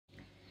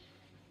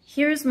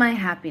Here's my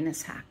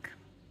happiness hack.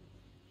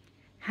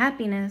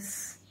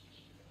 Happiness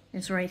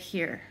is right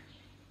here.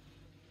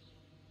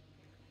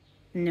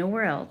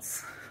 Nowhere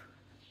else.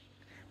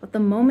 But the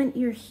moment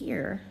you're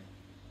here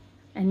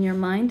and your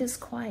mind is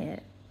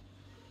quiet,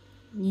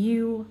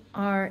 you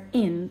are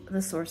in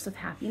the source of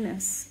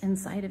happiness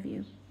inside of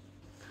you.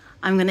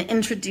 I'm going to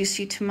introduce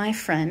you to my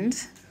friend.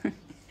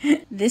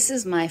 This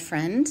is my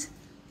friend,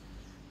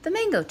 the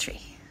mango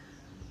tree.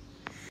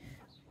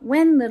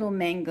 When little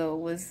Mango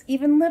was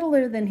even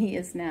littler than he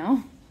is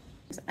now,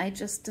 I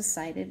just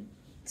decided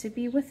to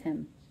be with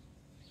him,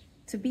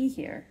 to be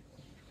here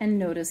and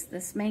notice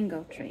this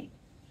mango tree.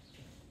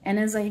 And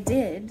as I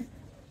did,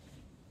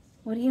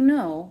 what do you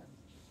know?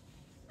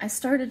 I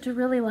started to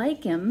really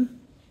like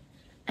him,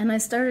 and I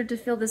started to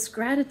feel this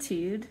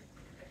gratitude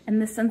and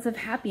this sense of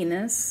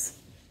happiness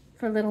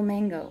for little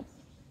Mango.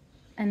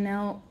 And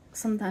now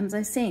sometimes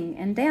I sing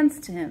and dance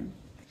to him.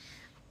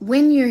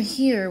 When you're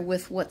here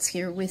with what's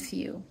here with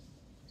you,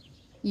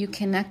 you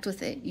connect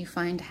with it, you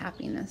find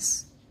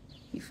happiness.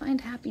 You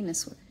find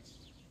happiness with it.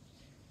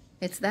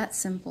 It's that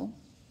simple.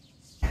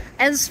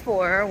 As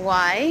for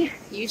why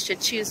you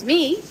should choose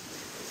me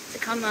to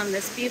come on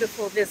this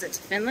beautiful visit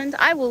to Finland,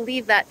 I will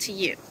leave that to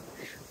you.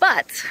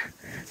 But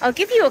I'll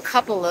give you a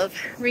couple of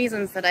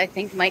reasons that I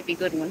think might be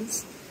good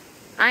ones.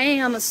 I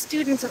am a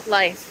student of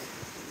life.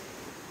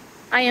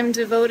 I am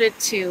devoted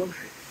to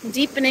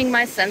deepening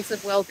my sense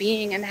of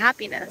well-being and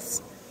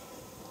happiness.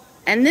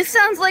 And this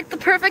sounds like the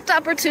perfect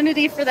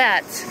opportunity for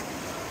that.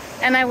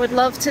 And I would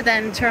love to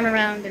then turn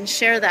around and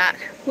share that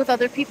with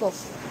other people.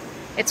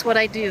 It's what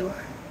I do.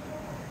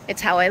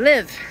 It's how I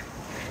live.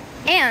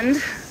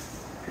 And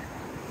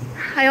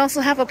I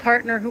also have a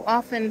partner who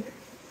often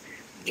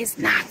is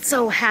not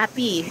so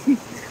happy.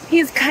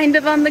 He's kind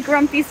of on the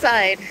grumpy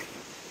side.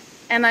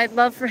 And I'd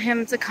love for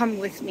him to come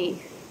with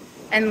me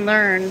and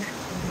learn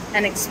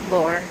and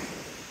explore.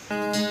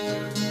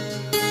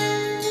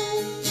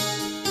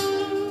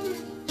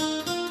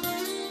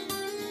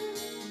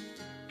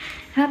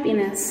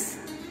 Happiness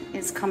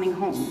is coming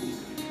home.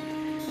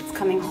 It's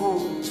coming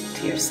home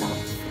to yourself.